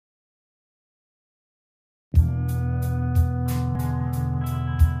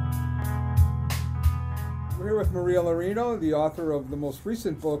with Maria Laurino, the author of the most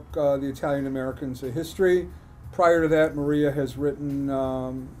recent book, The Italian Americans, A History. Prior to that, Maria has written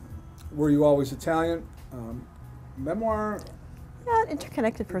Were You Always Italian? Memoir? Yeah,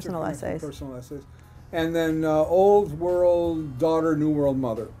 interconnected personal essays. Personal essays. And then Old World Daughter, New World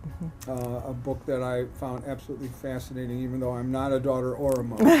Mother, a book that I found absolutely fascinating, even though I'm not a daughter or a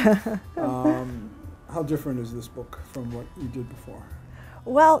mother. How different is this book from what you did before?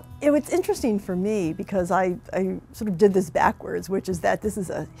 Well, it was interesting for me because I sort of did this backwards, which is that this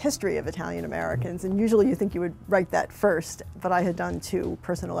is a history of Italian Americans, and usually you think you would write that first, but I had done 2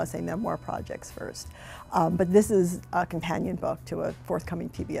 personal essay memoir projects first. But this is a companion book to a forthcoming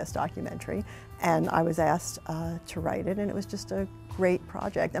PBS documentary, and I was asked to write it, and it was just a great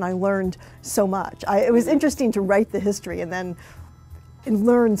project, and I learned so much. It was interesting to write the history and then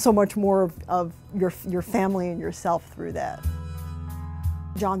learn so much more of your family and yourself through that.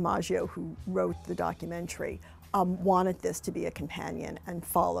 John Maggio, who wrote the documentary, wanted this to be a companion and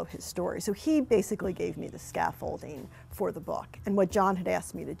follow his story. So he basically gave me the scaffolding for the book. And what John had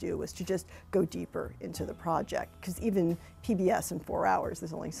asked me to do was to just go deeper into the project, because even PBS in 4 hours,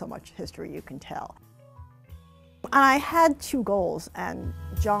 there's only so much history you can tell. I had 2 goals, and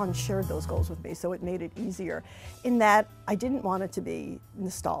John shared those goals with me, so it made it easier in that I didn't want it to be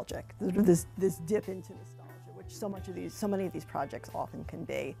nostalgic, this dip into nostalgia, which so many of these projects often can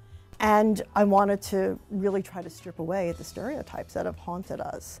be. And I wanted to really try to strip away at the stereotypes that have haunted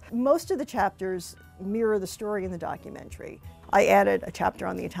us. Most of the chapters mirror the story in the documentary. I added a chapter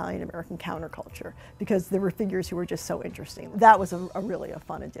on the Italian-American counterculture because there were figures who were just so interesting. That was really a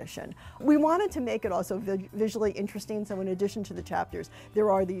fun addition. We wanted to make it also visually interesting, so in addition to the chapters, there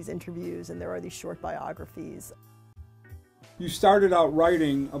are these interviews and there are these short biographies. You started out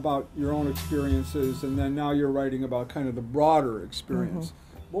writing about your own experiences, and then now you're writing about kind of the broader experience.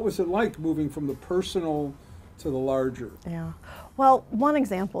 What was it like moving from the personal to the larger? Yeah. Well, one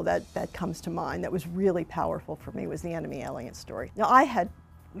example that comes to mind that was really powerful for me was the enemy alien story. Now, I had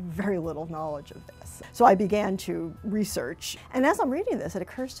very little knowledge of this, so I began to research. And as I'm reading this, it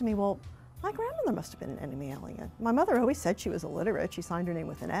occurs to me, well, my grandmother must have been an enemy alien. My mother always said she was illiterate. She signed her name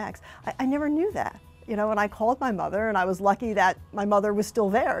with an X. I never knew that. You know, and I called my mother, and I was lucky that my mother was still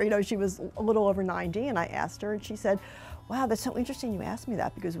there. You know, she was a little over 90, and I asked her, and she said, wow, that's so interesting you asked me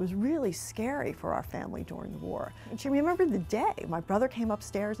that, because it was really scary for our family during the war. And she remembered the day. My brother came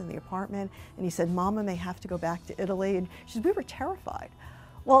upstairs in the apartment, and he said, Mama may have to go back to Italy, and she said, we were terrified.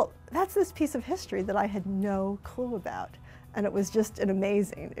 Well, that's this piece of history that I had no clue about, and it was just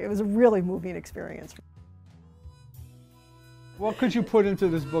it was a really moving experience. What could you put into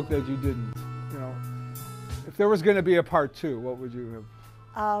this book that you didn't? You know, if there was going to be a part 2, what would you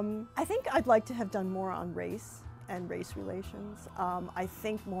have? I think I'd like to have done more on race and race relations. I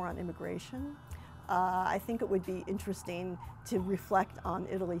think more on immigration. I think it would be interesting to reflect on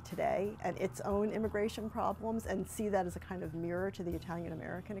Italy today and its own immigration problems and see that as a kind of mirror to the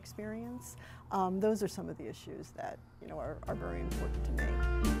Italian-American experience. Those are some of the issues that are very important to me.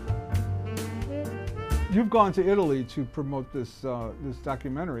 You've gone to Italy to promote this this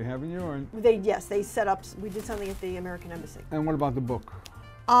documentary, haven't you? Yes, they set up. We did something at the American Embassy. And what about the book?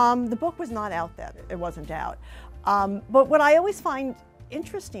 The book was not out then. It wasn't out. But what I always find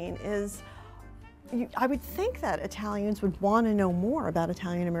interesting is I would think that Italians would want to know more about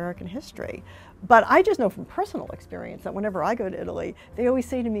Italian-American history. But I just know from personal experience that whenever I go to Italy, they always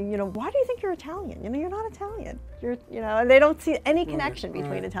say to me, why do you think you're Italian? You're not Italian. And they don't see any connection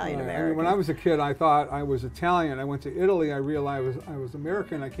between Italian-Americans. I mean, when I was a kid, I thought I was Italian. I went to Italy, I realized I was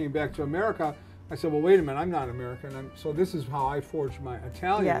American. I came back to America. I said, well, wait a minute, I'm not American. So this is how I forged my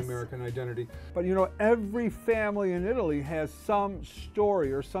Italian-American identity. But every family in Italy has some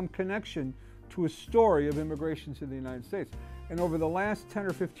story or some connection to a story of immigration to the United States. And over the last 10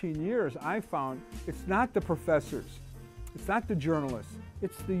 or 15 years, I found it's not the professors, it's not the journalists,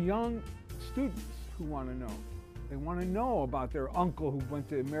 it's the young students who want to know. They want to know about their uncle who went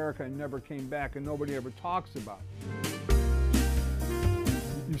to America and never came back and nobody ever talks about.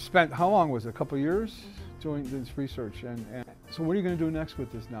 You spent, how long was it, a couple of years doing this research? And so what are you going to do next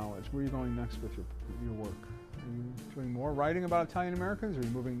with this knowledge? Where are you going next with your work? Are you doing more writing about Italian Americans, or are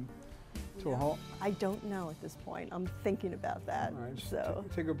you moving to a halt? I don't know at this point. I'm thinking about that. All right, so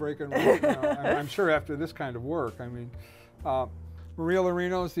take a break and write. I'm sure after this kind of work. I mean, Maria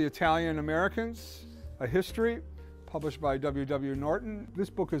Laurino's The Italian Americans, A History, published by W.W. Norton. This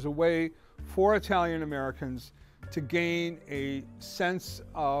book is a way for Italian Americans to gain a sense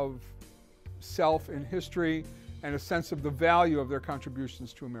of self in history and a sense of the value of their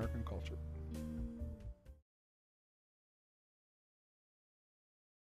contributions to American culture.